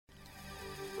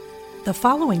The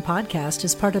following podcast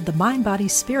is part of the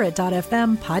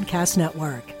MindBodySpirit.fm podcast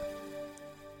network.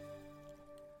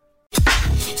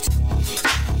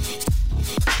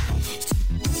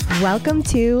 Welcome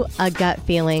to A Gut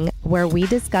Feeling, where we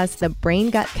discuss the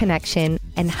brain-gut connection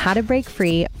and how to break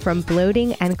free from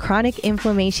bloating and chronic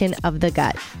inflammation of the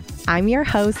gut. I'm your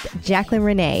host, Jacqueline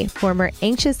Renee, former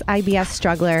anxious IBS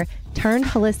struggler turned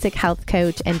holistic health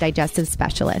coach and digestive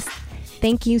specialist.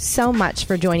 Thank you so much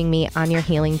for joining me on your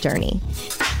healing journey.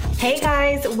 Hey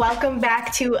guys, welcome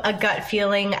back to A Gut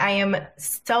Feeling. I am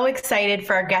so excited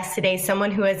for our guest today,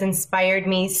 someone who has inspired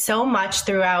me so much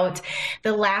throughout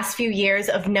the last few years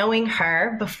of knowing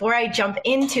her. Before I jump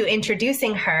into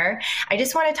introducing her, I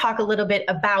just want to talk a little bit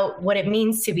about what it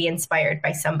means to be inspired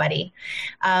by somebody.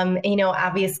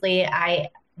 Obviously I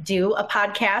do a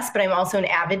podcast, but I'm also an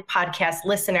avid podcast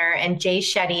listener, and Jay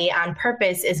Shetty on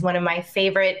Purpose is one of my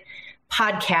favorite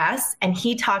podcasts, and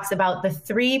he talks about the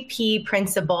 3P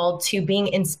principle to being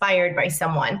inspired by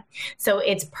someone. So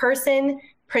it's person,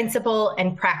 principle,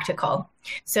 and practical.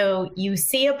 So you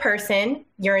see a person,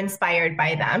 you're inspired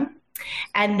by them,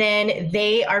 and then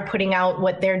they are putting out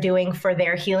what they're doing for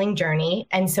their healing journey.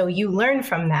 And so you learn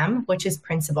from them, which is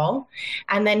principle.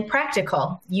 And then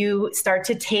practical, you start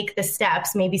to take the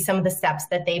steps, maybe some of the steps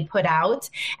that they put out,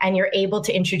 and you're able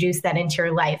to introduce that into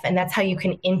your life. And that's how you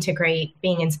can integrate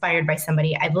being inspired by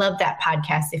somebody. I love that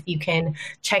podcast. If you can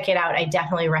check it out, I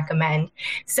definitely recommend.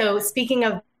 So speaking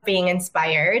of being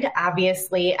inspired,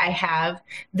 obviously I have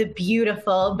the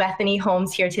beautiful Bethany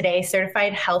Holmes here today,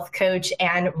 certified health coach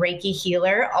and Reiki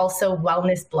healer, also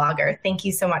wellness blogger. Thank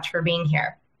you so much for being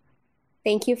here.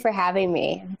 Thank you for having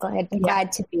me. I'm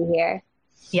glad to be here.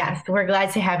 Yes, we're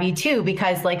glad to have you too,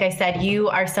 because like I said, you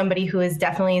are somebody who has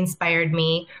definitely inspired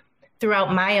me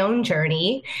throughout my own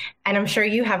journey. And I'm sure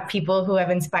you have people who have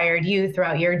inspired you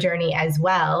throughout your journey as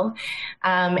well.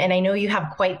 And I know you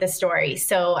have quite the story.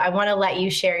 So I want to let you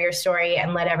share your story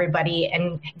and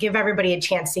give everybody a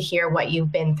chance to hear what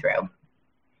you've been through.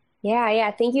 Yeah.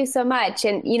 Thank you so much.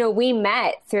 And, we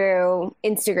met through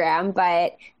Instagram,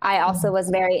 but I also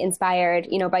was very inspired,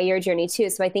 by your journey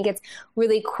too. So I think it's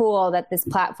really cool that this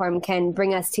platform can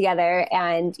bring us together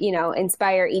and,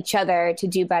 inspire each other to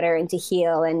do better and to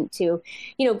heal and to,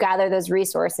 gather those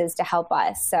resources to help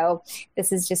us. So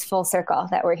this is just full circle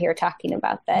that we're here talking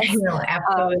about this. No,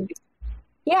 absolutely.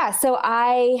 Yeah. So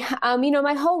I,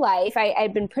 my whole life,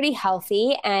 I'd been pretty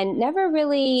healthy and never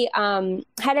really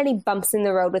had any bumps in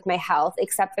the road with my health,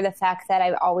 except for the fact that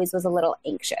I always was a little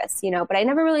anxious, but I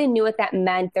never really knew what that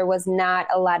meant. There was not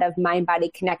a lot of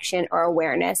mind-body connection or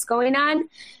awareness going on.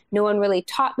 No one really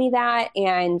taught me that.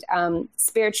 And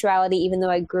spirituality, even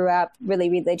though I grew up really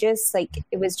religious,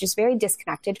 it was just very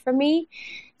disconnected from me.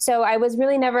 So I was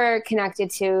really never connected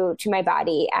to my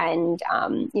body and,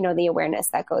 the awareness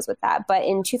that goes with that. But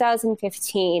in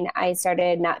 2015, I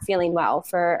started not feeling well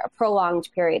for a prolonged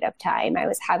period of time. I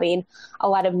was having a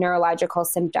lot of neurological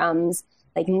symptoms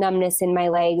like numbness in my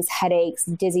legs, headaches,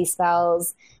 dizzy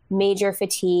spells, major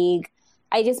fatigue.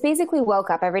 I just basically woke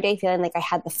up every day feeling like I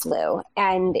had the flu,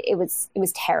 and it was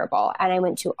terrible. And I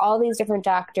went to all these different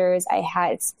doctors. I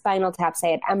had spinal taps, I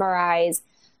had MRIs,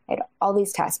 I had all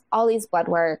these tests, all these blood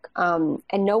work, and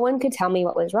no one could tell me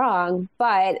what was wrong.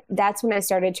 But that's when I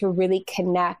started to really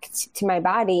connect to my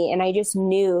body. And I just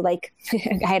knew I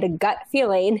had a gut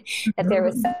feeling that there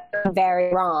was something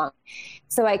very wrong.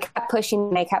 So I kept pushing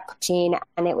and I kept pushing.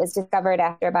 And it was discovered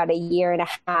after about a year and a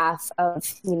half of,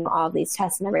 all of these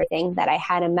tests and everything, that I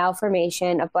had a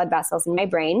malformation of blood vessels in my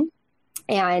brain.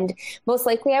 And most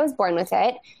likely I was born with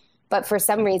it. But for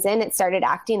some reason, it started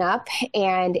acting up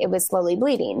and it was slowly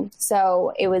bleeding.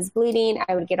 So it was bleeding.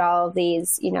 I would get all of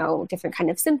these, different kind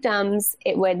of symptoms.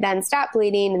 It would then stop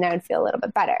bleeding and then I would feel a little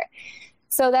bit better.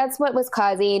 So that's what was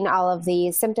causing all of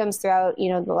these symptoms throughout,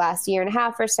 the last year and a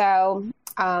half or so.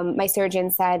 My surgeon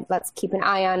said, let's keep an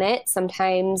eye on it.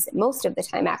 Sometimes, most of the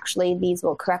time, actually, these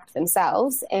will correct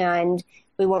themselves and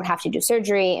we won't have to do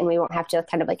surgery and we won't have to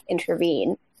kind of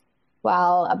intervene.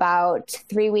 Well, about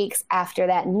 3 weeks after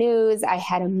that news, I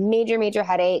had a major, major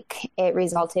headache. It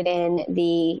resulted in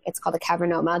it's called a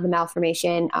cavernoma, the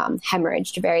malformation,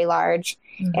 hemorrhaged very large.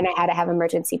 Mm-hmm. And I had to have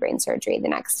emergency brain surgery the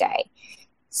next day.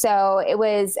 So it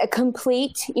was a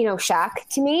complete, shock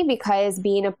to me, because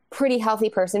being a pretty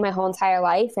healthy person my whole entire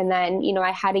life. And then,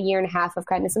 I had a year and a half of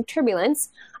kind of some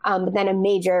turbulence, but then a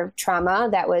major trauma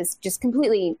that was just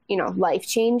completely,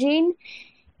 life-changing.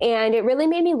 And it really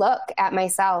made me look at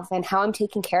myself and how I'm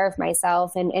taking care of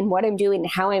myself and what I'm doing and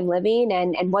how I'm living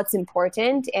and what's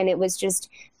important. And it was just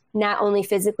not only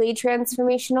physically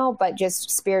transformational, but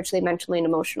just spiritually, mentally, and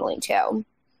emotionally too.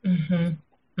 Mm-hmm.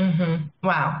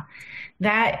 Wow.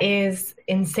 That is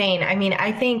insane. I mean,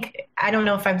 I don't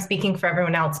know if I'm speaking for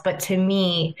everyone else, but to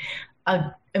me,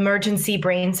 a emergency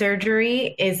brain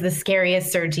surgery is the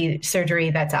scariest surgery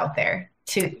that's out there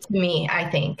to me, I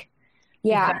think.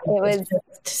 Yeah, Because it was. it's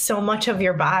just so much of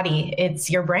your body, it's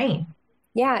your brain.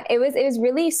 Yeah, it was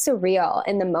really surreal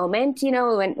in the moment,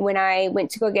 when I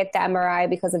went to go get the MRI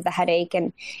because of the headache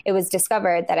and it was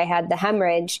discovered that I had the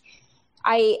hemorrhage.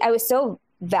 I was so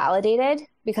validated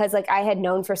because like I had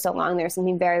known for so long there was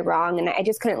something very wrong and I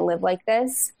just couldn't live like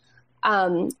this.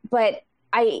 But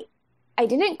I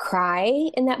didn't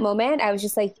cry in that moment. I was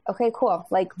just like, okay, cool.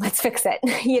 Like, let's fix it.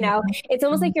 It's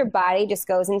almost like your body just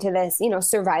goes into this,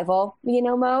 survival,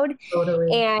 mode.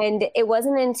 Totally. And it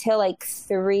wasn't until like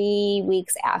 3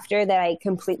 weeks after that I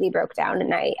completely broke down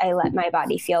and I let my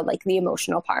body feel like the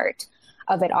emotional part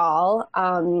of it all.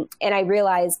 And I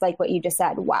realized like what you just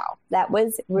said, wow, that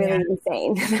was really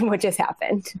insane what just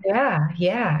happened.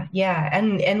 Yeah.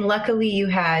 And luckily you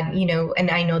had,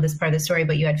 and I know this part of the story,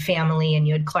 but you had family and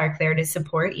you had Clark there to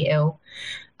support you.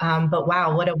 But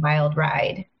wow, what a wild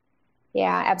ride.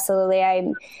 Yeah, absolutely.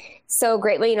 I'm so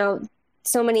grateful,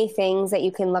 so many things that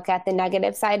you can look at the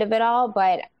negative side of it all,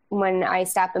 but when I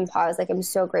stop and pause, like I'm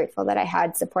so grateful that I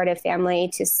had supportive family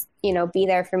to, be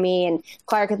there for me. And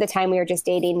Clark at the time we were just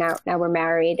dating. Now we're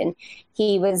married, and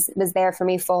he was there for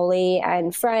me fully,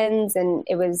 and friends. And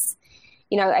it was,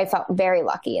 I felt very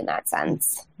lucky in that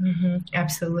sense.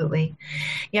 Absolutely.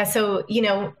 Yeah. So,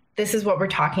 this is what we're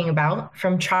talking about,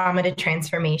 from trauma to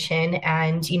transformation.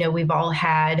 And, we've all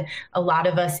had, a lot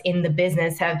of us in the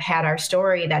business have had our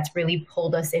story that's really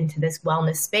pulled us into this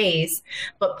wellness space,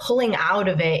 but pulling out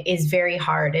of it is very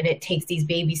hard. And it takes these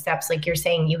baby steps. Like you're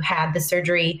saying, you had the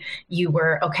surgery, you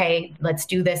were, okay, let's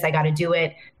do this. I got to do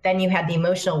it. Then you had the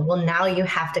emotional. Well, now you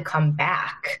have to come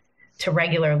back to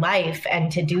regular life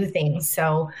and to do things.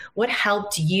 So what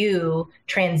helped you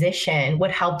transition? What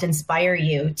helped inspire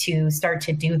you to start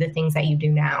to do the things that you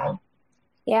do now?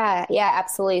 Yeah,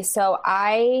 absolutely. So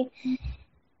I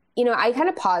kind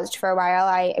of paused for a while.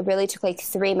 I really took like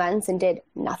 3 months and did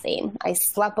nothing. I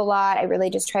slept a lot. I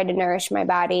really just tried to nourish my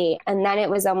body. And then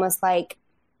it was almost like,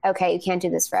 okay, you can't do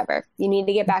this forever. You need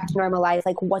to get back to normal life.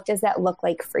 Like, what does that look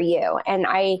like for you? And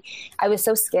I was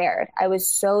so scared. I was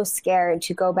so scared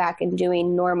to go back and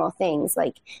doing normal things.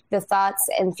 Like the thoughts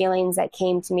and feelings that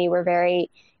came to me were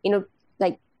very,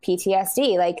 like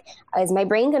PTSD. Like, is my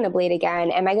brain going to bleed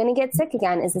again? Am I going to get sick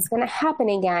again? Is this going to happen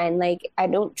again? Like, I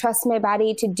don't trust my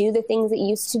body to do the things it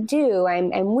used to do.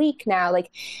 I'm weak now. Like,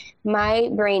 my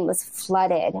brain was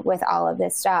flooded with all of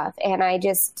this stuff. And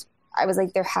I was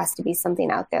like, there has to be something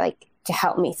out there like to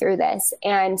help me through this.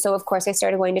 And so of course I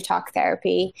started going to talk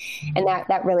therapy, and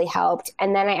that really helped.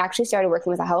 And then I actually started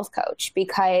working with a health coach,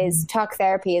 because talk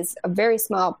therapy is a very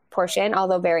small portion,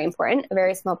 although very important, a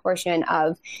very small portion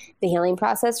of the healing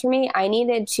process for me. I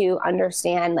needed to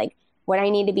understand like what I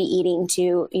need to be eating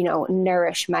to,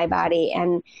 nourish my body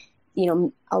and,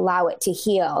 allow it to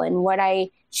heal, and what I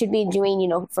should be doing,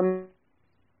 from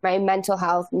my mental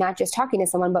health, not just talking to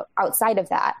someone, but outside of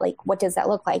that, like, what does that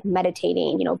look like?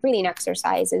 Meditating, breathing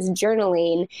exercises,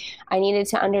 journaling. I needed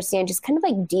to understand just kind of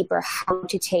like deeper how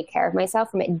to take care of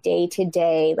myself from a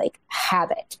day-to-day, like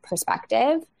habit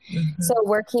perspective. So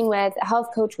working with a health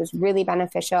coach was really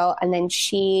beneficial. And then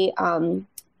she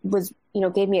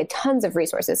gave me tons of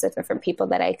resources of different people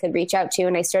that I could reach out to.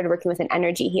 And I started working with an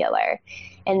energy healer.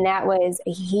 And that was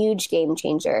a huge game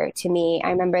changer to me. I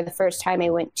remember the first time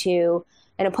I went to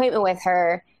an appointment with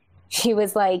her, she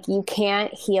was like, you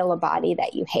can't heal a body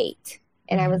that you hate.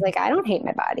 And I was like, I don't hate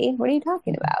my body. What are you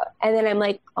talking about? And then I'm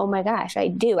like, oh my gosh, I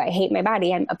do. I hate my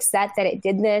body. I'm upset that it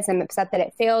did this. I'm upset that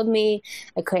it failed me.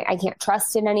 I can't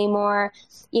trust it anymore.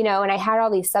 And I had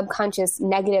all these subconscious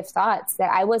negative thoughts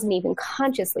that I wasn't even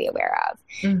consciously aware of.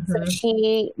 So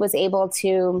she was able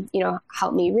to,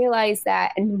 help me realize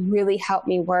that and really help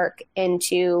me work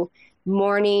into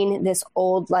mourning this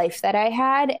old life that I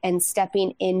had and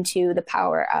stepping into the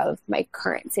power of my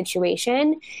current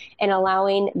situation and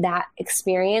allowing that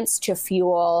experience to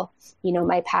fuel,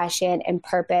 my passion and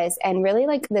purpose and really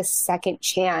like this second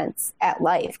chance at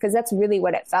life. Cause that's really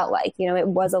what it felt like. It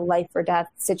was a life or death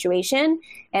situation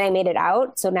and I made it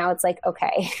out. So now it's like,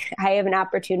 okay, I have an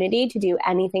opportunity to do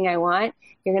anything I want.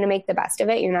 You're going to make the best of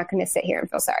it. You're not going to sit here and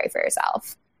feel sorry for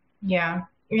yourself. Yeah.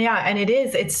 Yeah. And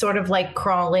it's sort of like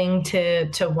crawling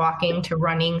to walking to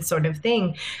running sort of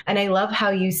thing. And I love how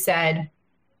you said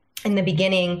in the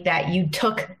beginning that you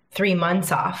took 3 months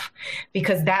off,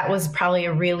 because that was probably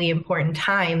a really important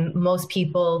time. Most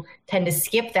people tend to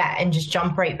skip that and just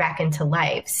jump right back into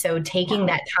life. So taking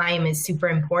that time is super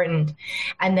important.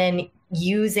 And then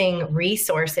using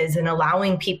resources and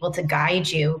allowing people to guide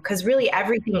you, because really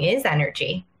everything is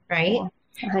energy, right? Yeah.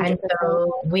 100%. And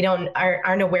so we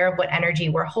aren't aware of what energy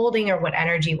we're holding or what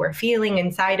energy we're feeling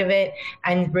inside of it,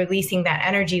 and releasing that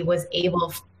energy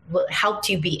helped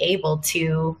you be able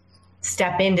to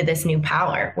step into this new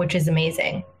power, which is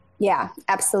amazing. Yeah,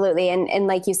 absolutely. And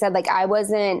like you said, like I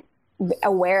wasn't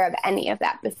aware of any of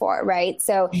that before, right?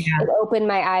 So it opened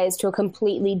my eyes to a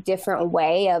completely different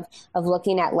way of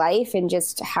looking at life and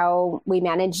just how we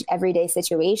manage everyday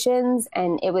situations.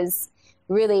 And it was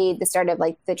really the start of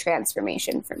like the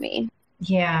transformation for me.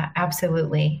 Yeah,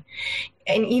 absolutely.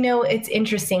 And, it's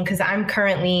interesting because I'm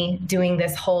currently doing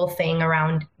this whole thing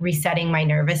around resetting my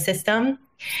nervous system.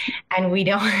 And we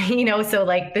don't, so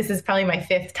like, this is probably my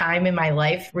 5th time in my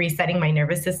life resetting my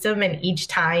nervous system. And each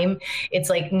time it's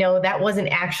like, no, that wasn't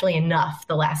actually enough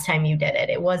the last time you did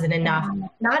it. It wasn't enough,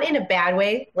 not in a bad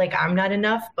way, like I'm not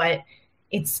enough, but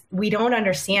we don't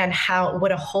understand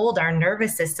what a hold our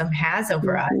nervous system has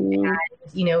over us. And,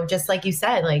 just like you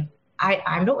said, like,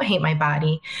 I don't hate my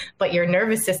body, but your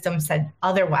nervous system said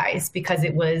otherwise because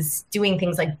it was doing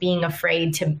things like being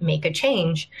afraid to make a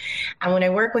change. And when I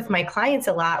work with my clients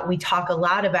a lot, we talk a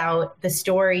lot about the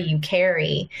story you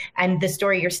carry and the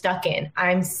story you're stuck in.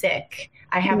 I'm sick.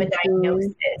 I have a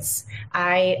diagnosis.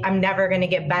 I'm never going to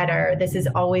get better. This is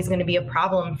always going to be a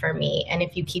problem for me. And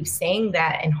if you keep saying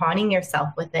that and haunting yourself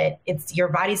with it, your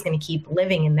body's going to keep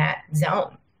living in that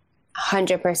zone.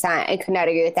 100%. I could not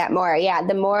agree with that more. Yeah.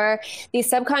 The more these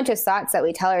subconscious thoughts that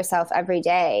we tell ourselves every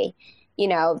day,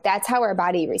 that's how our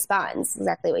body responds.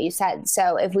 Exactly what you said.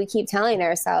 So if we keep telling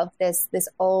ourselves this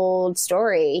old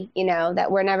story,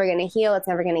 that we're never going to heal, it's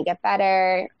never going to get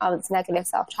better, all this negative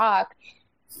self-talk,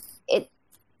 it's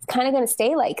kind of going to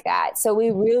stay like that. So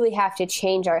we really have to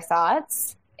change our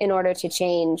thoughts in order to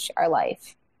change our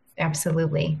life.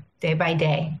 Absolutely. Day by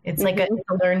day. It's like a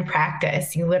learned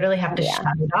practice. You literally have to shut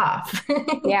it off.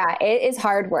 Yeah, it is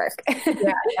hard work.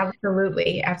 Yeah,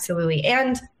 absolutely. Absolutely.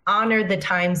 And honor the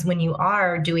times when you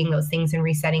are doing those things and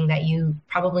resetting that you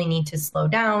probably need to slow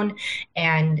down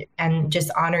and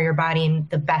just honor your body in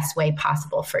the best way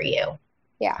possible for you.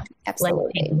 Yeah, absolutely.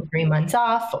 Like taking 3 months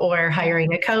off or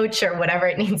hiring a coach or whatever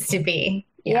it needs to be.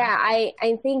 Yeah,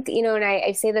 I think, and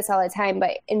I say this all the time,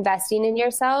 but investing in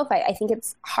yourself, I think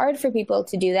it's hard for people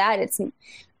to do that. It's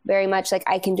very much like,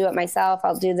 I can do it myself.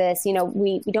 I'll do this.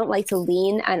 We don't like to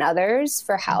lean on others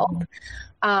for help.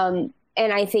 And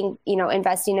I think,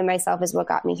 investing in myself is what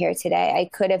got me here today. I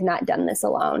could have not done this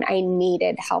alone. I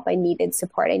needed help. I needed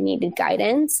support. I needed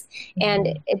guidance.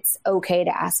 And it's okay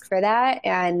to ask for that.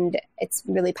 And it's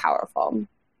really powerful.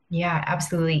 Yeah,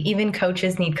 absolutely. Even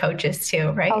coaches need coaches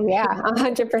too, right? Oh yeah,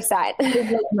 100%.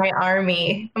 It's like my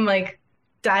army. I'm like,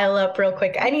 dial up real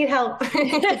quick. I need help.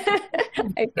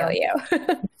 I feel you.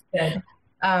 Good.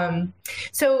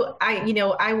 So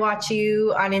I watch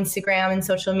you on Instagram and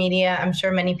social media. I'm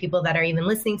sure many people that are even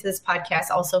listening to this podcast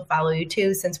also follow you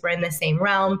too, since we're in the same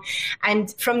realm.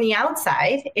 And from the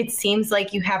outside, it seems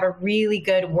like you have a really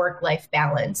good work-life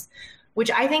balance, which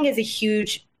I think is a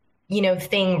huge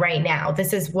thing right now.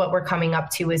 This is what we're coming up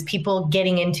to, is people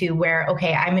getting into where,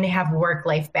 okay, I'm going to have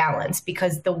work-life balance,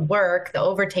 because the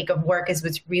overtake of work is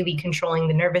what's really controlling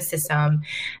the nervous system.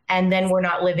 And then we're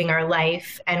not living our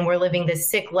life, and we're living this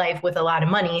sick life with a lot of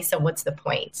money. So what's the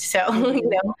point? So,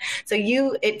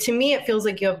 to me, it feels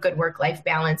like you have good work-life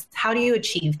balance. How do you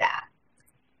achieve that?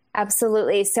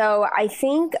 Absolutely. So I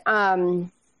think I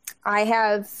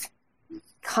have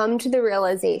come to the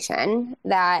realization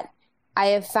that I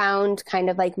have found kind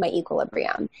of like my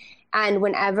equilibrium. And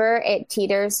whenever it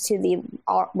teeters to the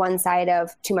one side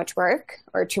of too much work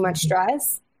or too much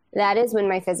stress, that is when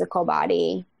my physical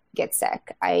body gets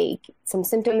sick. Some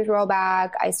symptoms roll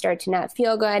back. I start to not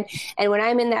feel good. And when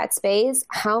I'm in that space,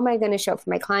 how am I going to show up for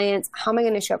my clients? How am I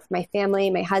going to show up for my family,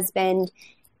 my husband,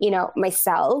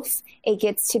 myself? It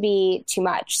gets to be too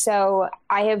much. So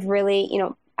I have really,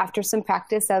 after some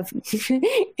practice of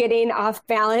getting off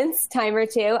balance time or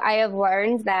two, I have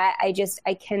learned that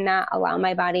I cannot allow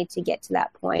my body to get to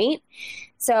that point.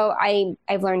 So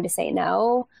I've learned to say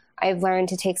no. I've learned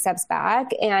to take steps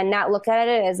back and not look at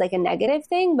it as like a negative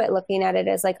thing, but looking at it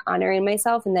as like honoring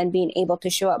myself and then being able to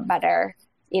show up better,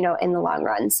 in the long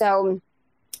run. So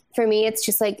for me, it's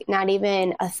just like not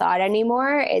even a thought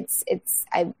anymore.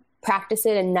 I practice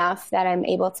it enough that I'm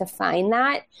able to find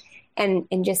that and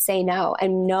just say no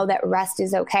and know that rest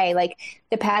is okay. Like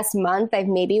the past month, I've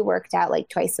maybe worked out like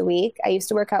twice a week. I used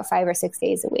to work out 5 or 6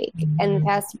 days a week. And the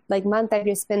past month, I've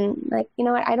just been like, you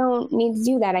know what? I don't need to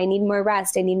do that. I need more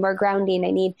rest. I need more grounding. I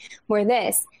need more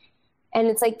this. And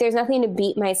it's like, there's nothing to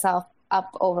beat myself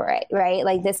up over it, right?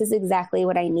 Like, this is exactly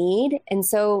what I need. And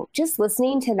so just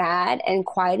listening to that and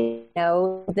quieting,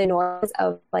 the noise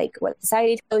of like what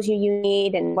society tells you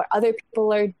need and what other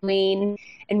people are doing,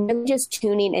 and really just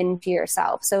tuning into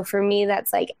yourself. So for me,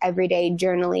 that's like everyday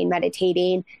journaling,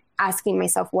 meditating, asking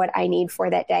myself what I need for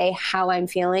that day, how I'm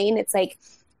feeling. It's like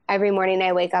every morning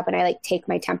I wake up and I like take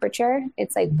my temperature.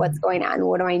 It's like, what's going on?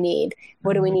 What do I need?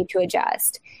 What do we need to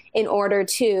adjust in order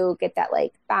to get that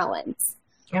like balance?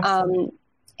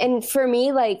 And for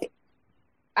me, like,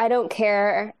 I don't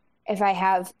care if I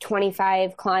have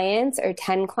 25 clients or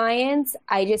 10 clients.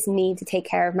 I just need to take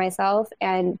care of myself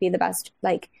and be the best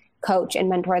like coach and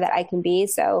mentor that I can be.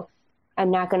 So I'm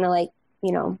not going to like,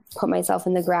 put myself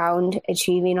in the ground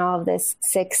achieving all of this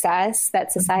success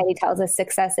that society tells us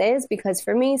success is, because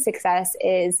for me, success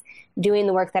is doing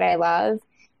the work that I love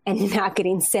and not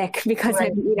getting sick because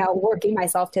I'm, working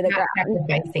myself to the ground.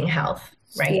 Sacrificing health.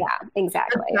 Right. Yeah,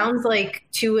 exactly. It sounds like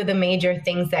two of the major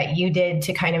things that you did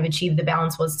to kind of achieve the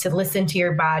balance was to listen to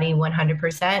your body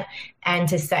 100% and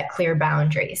to set clear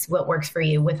boundaries, what works for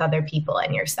you with other people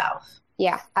and yourself.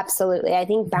 Yeah, absolutely. I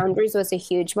think boundaries was a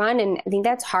huge one. And I think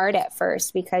that's hard at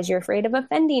first because you're afraid of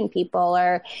offending people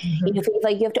or you feel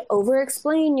like you have to over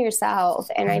explain yourself.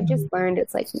 And I've just learned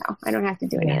it's like, no, I don't have to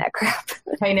do any of that crap.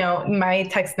 I know my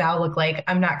texts now look like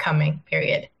I'm not coming,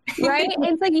 period. Right?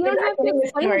 It's like, you don't have to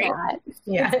explain that.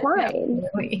 Yeah. It's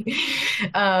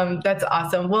fine. That's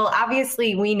awesome. Well,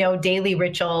 obviously we know daily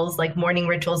rituals, like morning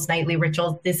rituals, nightly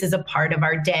rituals, this is a part of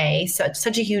our day.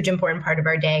 Such a huge, important part of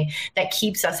our day that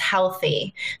keeps us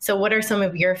healthy. So what are some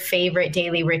of your favorite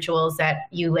daily rituals that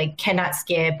you like cannot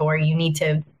skip or you need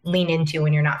to lean into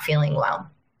when you're not feeling well?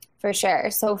 For sure.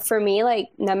 So for me, like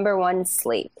number one,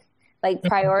 sleep. Like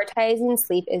prioritizing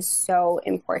sleep is so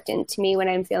important to me when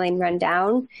I'm feeling run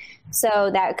down. So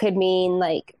that could mean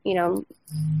like,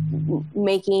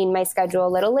 making my schedule a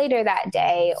little later that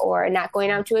day or not going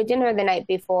out to a dinner the night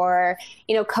before.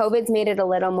 COVID's made it a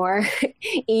little more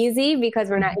easy because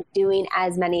we're not doing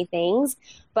as many things,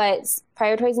 but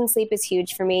prioritizing sleep is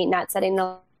huge for me. Not setting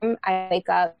an alarm. I wake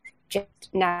up just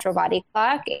natural body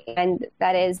clock, and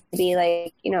that is to be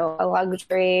like, a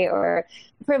luxury or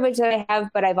a privilege that I have,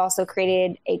 but I've also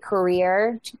created a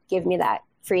career to give me that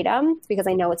freedom because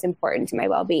I know it's important to my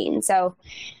well-being. So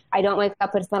I don't wake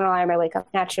up with an alarm. I wake up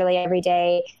naturally every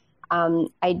day.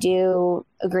 I do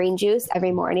a green juice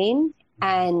every morning,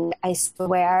 and I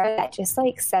swear that just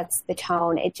like sets the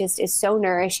tone. It just is so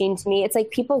nourishing to me. It's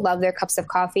like people love their cups of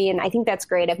coffee, and I think that's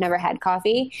great. I've never had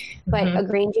coffee, but a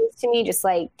green juice to me just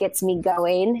like gets me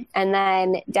going. And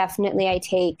then definitely I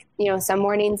take, some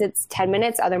mornings it's 10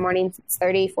 minutes, other mornings it's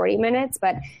 30, 40 minutes,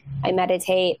 but I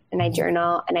meditate and I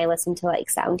journal and I listen to like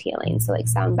sound healing. So like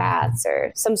sound baths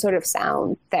or some sort of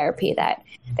sound therapy that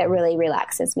really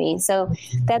relaxes me. So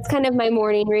that's kind of my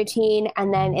morning routine.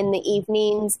 And then in the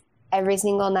evenings, every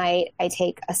single night, I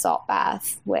take a salt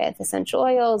bath with essential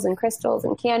oils and crystals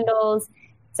and candles.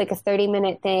 It's like a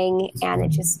 30-minute thing, and it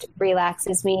just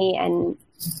relaxes me. And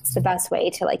it's the best way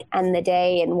to like end the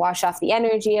day and wash off the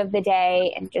energy of the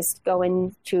day and just go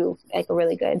into like a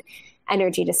really good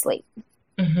energy to sleep.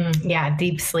 Yeah,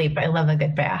 deep sleep. I love a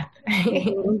good bath.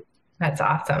 That's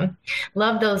awesome.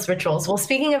 Love those rituals. Well,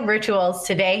 speaking of rituals,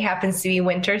 today happens to be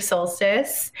winter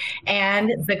solstice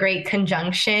and the great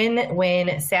conjunction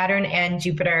when Saturn and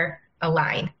Jupiter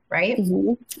align, right?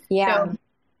 Yeah. So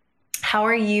how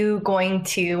are you going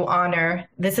to honor?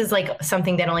 This is like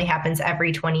something that only happens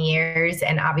every 20 years.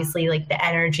 And obviously like the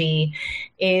energy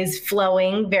is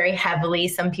flowing very heavily.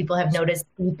 Some people have noticed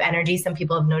deep energy. Some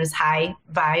people have noticed high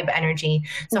vibe energy.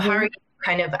 So how are you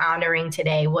kind of honoring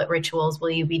today? What rituals will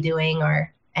you be doing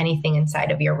or anything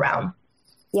inside of your realm?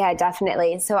 Yeah,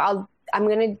 definitely. So I'm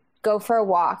going to go for a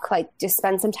walk, like just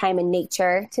spend some time in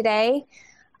nature today.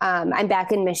 I'm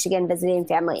back in Michigan visiting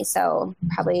family. So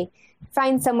probably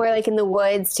find somewhere like in the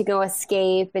woods to go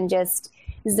escape and just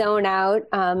zone out,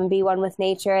 be one with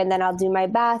nature. And then I'll do my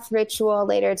bath ritual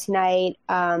later tonight,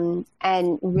 and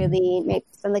really maybe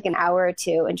spend like an hour or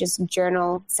two and just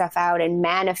journal stuff out and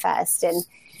manifest and,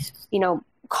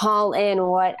 call in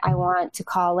what I want to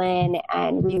call in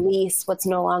and release what's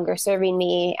no longer serving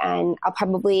me. And I'll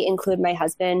probably include my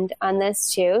husband on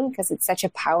this too, because it's such a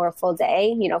powerful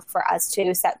day, for us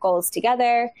to set goals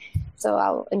together. So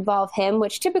I'll involve him,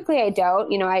 which typically I don't,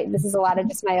 this is a lot of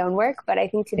just my own work, but I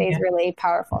think today's really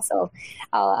powerful. So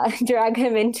I'll drag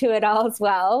him into it all as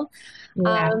well.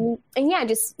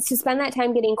 Just to spend that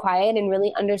time getting quiet and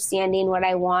really understanding what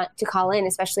I want to call in,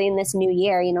 especially in this new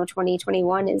year.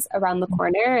 2021 is around the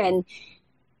corner, and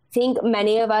I think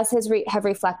many of us have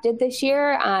reflected this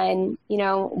year on,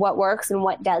 what works and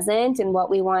what doesn't, and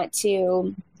what we want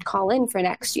to call in for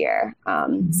next year.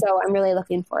 So I'm really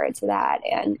looking forward to that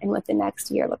and what the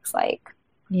next year looks like.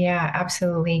 Yeah,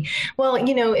 absolutely. Well,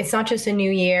 it's not just a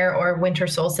new year or winter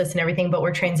solstice and everything, but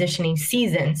we're transitioning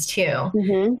seasons too.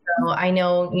 Mm-hmm. So I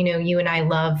know, you and I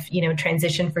love,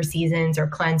 transition for seasons or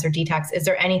cleanse or detox. Is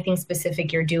there anything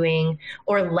specific you're doing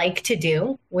or like to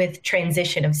do with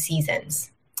transition of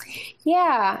seasons?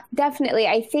 Yeah, definitely.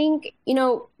 I think,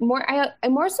 I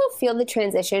more so feel the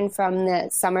transition from the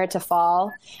summer to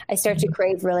fall. I start to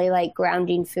crave really like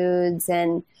grounding foods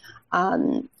and,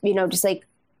 just like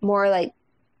more like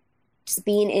just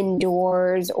being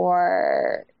indoors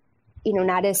or,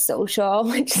 not as social,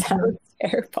 which sounds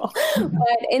terrible.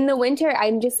 But in the winter,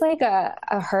 I'm just like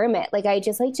a hermit. Like I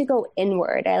just like to go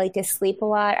inward. I like to sleep a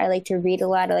lot. I like to read a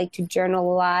lot. I like to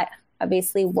journal a lot,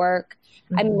 obviously work.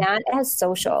 I'm not as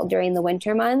social during the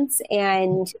winter months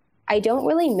and I don't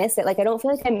really miss it. Like, I don't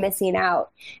feel like I'm missing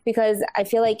out because I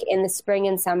feel like in the spring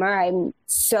and summer, I'm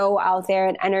so out there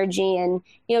and energy and,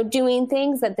 doing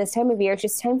things that this time of year, it's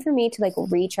just time for me to like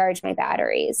recharge my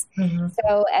batteries. Mm-hmm.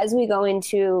 So as we go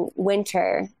into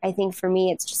winter, I think for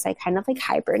me, it's just like kind of like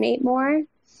hibernate more.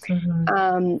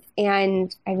 Mm-hmm.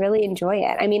 And I really enjoy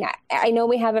it. I mean, I know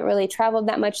we haven't really traveled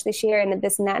that much this year and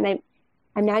this and that. And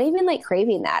I'm not even like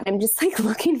craving that. I'm just like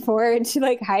looking forward to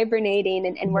like hibernating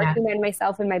and working on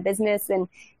myself and my business and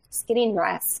just getting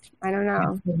rest. I don't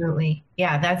know. Absolutely.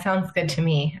 Yeah, that sounds good to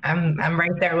me. I'm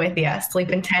right there with you.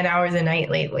 Sleeping 10 hours a night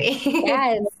lately.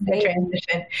 Yes. The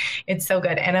transition. It's so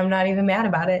good. And I'm not even mad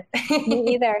about it.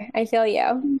 Me either. I feel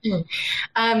you.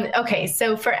 Okay.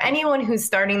 So for anyone who's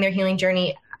starting their healing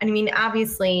journey, I mean,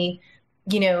 obviously,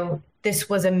 this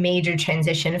was a major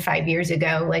transition 5 years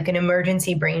ago, like an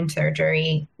emergency brain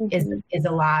surgery is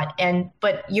a lot.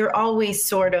 But you're always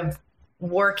sort of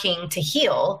working to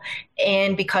heal.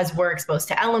 And because we're exposed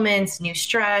to elements, new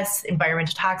stress,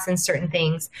 environmental toxins, certain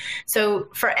things. So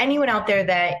for anyone out there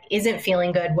that isn't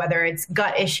feeling good, whether it's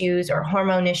gut issues or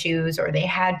hormone issues, or they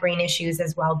had brain issues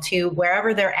as well too,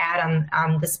 wherever they're at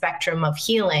on the spectrum of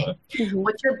healing,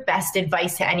 what's your best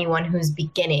advice to anyone who's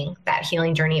beginning that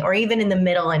healing journey or even in the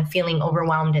middle and feeling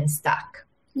overwhelmed and stuck?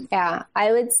 Yeah,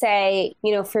 I would say,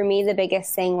 for me, the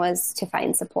biggest thing was to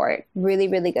find support, really,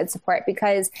 really good support,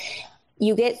 because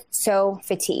you get so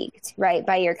fatigued, right,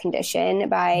 by your condition,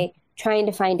 by trying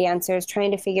to find answers,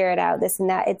 trying to figure it out, this and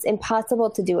that. It's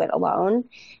impossible to do it alone.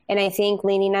 And I think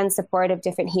leaning on support of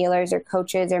different healers or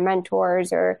coaches or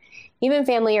mentors or even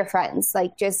family or friends,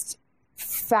 like just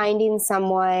finding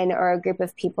someone or a group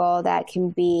of people that can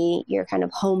be your kind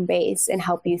of home base and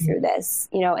help you through this,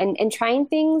 and trying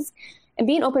things and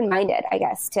being open-minded, I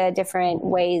guess, to different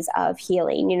ways of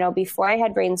healing. Before I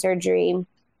had brain surgery,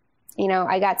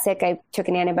 I got sick, I took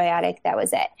an antibiotic, that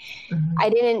was it. I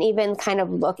didn't even kind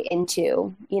of look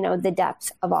into, the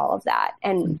depth of all of that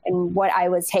and what I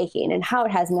was taking and how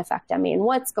it has an effect on me and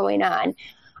what's going on.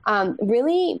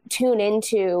 Really tune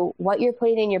into what you're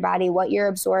putting in your body, what you're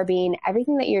absorbing,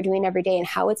 everything that you're doing every day and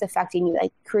how it's affecting you.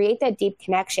 Like create that deep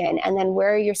connection. And then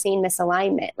where you're seeing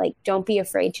misalignment, like don't be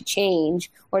afraid to change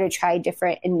or to try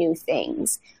different and new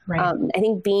things. Right. I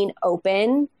think being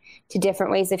open to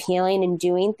different ways of healing and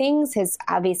doing things has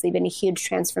obviously been a huge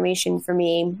transformation for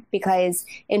me, because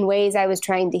in ways I was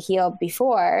trying to heal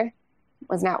before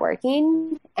was not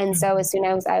working. And so as soon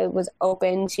as I was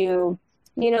open to,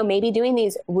 maybe doing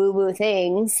these woo-woo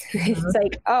things, it's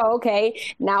like, oh, okay,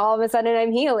 now all of a sudden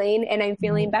I'm healing and I'm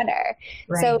feeling better.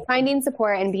 Right. So finding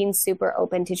support and being super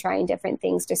open to trying different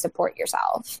things to support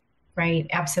yourself. Right.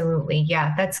 Absolutely.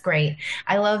 Yeah, that's great.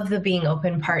 I love the being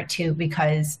open part too,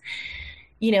 because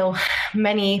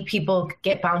many people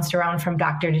get bounced around from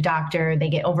doctor to doctor. They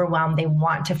get overwhelmed. They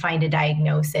want to find a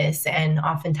diagnosis, and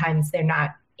oftentimes they're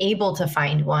not able to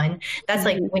find one. That's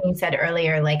like when you said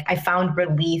earlier, like I found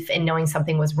relief in knowing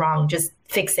something was wrong. Just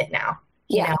fix it now.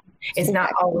 Yeah. It's not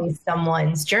always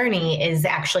someone's journey is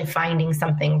actually finding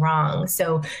something wrong.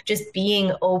 So just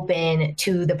being open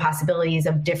to the possibilities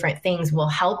of different things will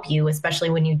help you, especially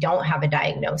when you don't have a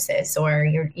diagnosis or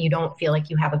you don't feel like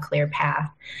you have a clear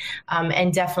path.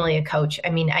 And definitely a coach. I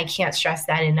mean, I can't stress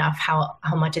that enough, how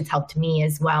much it's helped me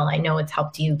as well. I know it's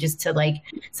helped you, just to like,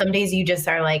 some days you just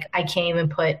are like, I can't even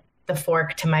put the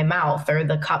fork to my mouth or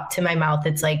the cup to my mouth.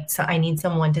 It's like, so I need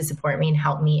someone to support me and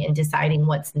help me in deciding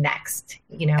what's next,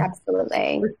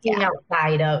 Absolutely. Looking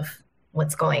outside of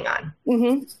what's going on.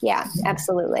 Yeah,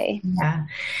 absolutely. Yeah.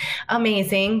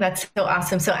 Amazing. That's so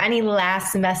awesome. So any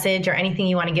last message or anything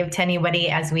you want to give to anybody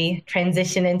as we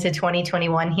transition into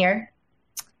 2021 here?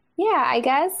 Yeah, I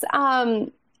guess,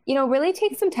 really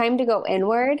take some time to go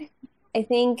inward. I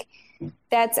think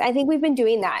we've been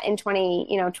doing that in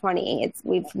 2020.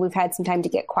 We've had some time to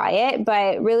get quiet,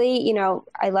 but really,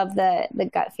 I love the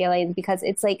gut feeling, because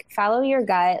it's like, follow your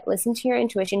gut, listen to your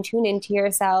intuition, tune into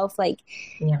yourself,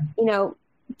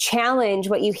 challenge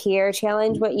what you hear,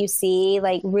 challenge what you see,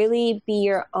 like really be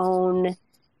your own,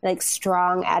 like,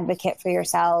 strong advocate for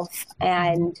yourself,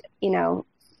 and,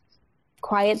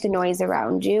 quiet the noise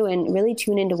around you and really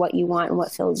tune into what you want and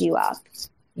what fills you up.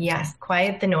 Yes,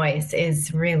 quiet the noise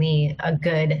is really a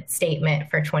good statement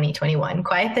for 2021.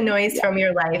 Quiet the noise from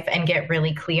your life and get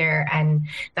really clear. And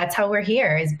that's how we're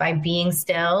here, is by being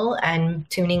still and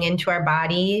tuning into our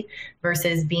body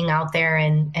versus being out there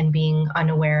and being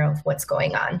unaware of what's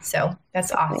going on. So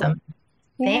that's awesome.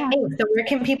 Yeah. Thanks. So where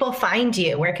can people find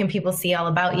you? Where can people see all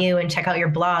about you and check out your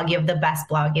blog? You have the best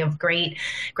blog. You have great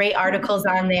articles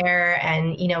on there,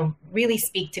 and, really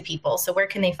speak to people. So where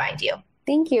can they find you?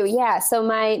 Thank you. Yeah. So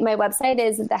my website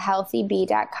is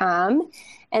thehealthybee.com.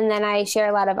 And then I share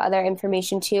a lot of other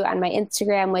information too on my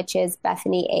Instagram, which is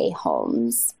Bethany A.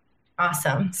 Holmes.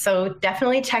 Awesome. So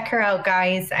definitely check her out,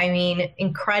 guys. I mean,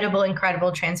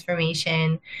 incredible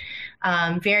transformation.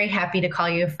 Very happy to call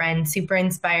you a friend, super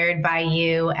inspired by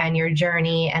you and your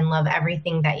journey, and love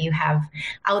everything that you have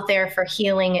out there for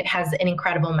healing. It has an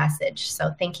incredible message.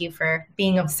 So thank you for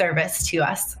being of service to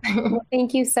us.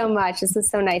 Thank you so much. This is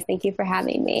so nice. Thank you for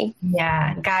having me.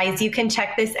 Yeah, guys, you can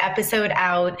check this episode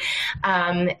out,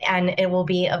 and it will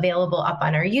be available up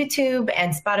on our YouTube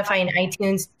and Spotify and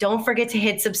iTunes. Don't forget to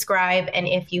hit subscribe. And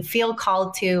if you feel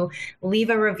called to,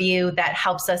 leave a review. That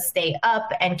helps us stay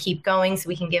up and keep going, so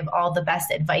we can give all the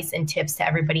best advice and tips to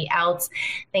everybody else.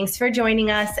 Thanks for joining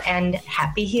us, and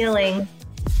happy healing.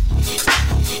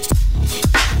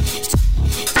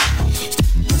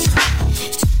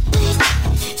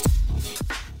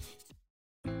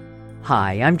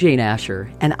 Hi, I'm Jane Asher,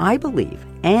 and I believe,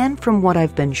 and from what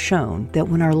I've been shown, that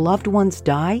when our loved ones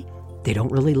die, they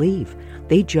don't really leave.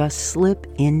 They just slip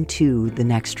into the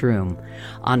next room.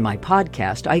 On my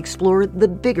podcast, I explore the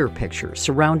bigger picture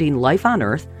surrounding life on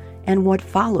Earth and what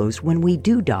follows when we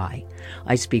do die.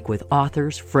 I speak with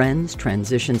authors, friends,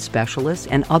 transition specialists,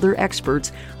 and other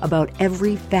experts about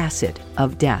every facet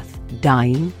of death,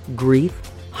 dying, grief,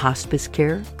 hospice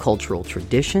care, cultural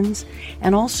traditions,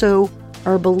 and also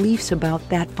our beliefs about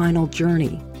that final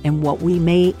journey and what we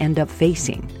may end up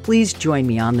facing. Please join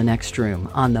me on The Next Room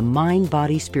on the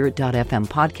MindBodySpirit.fm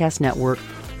podcast network,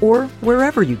 or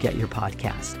wherever you get your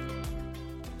podcasts.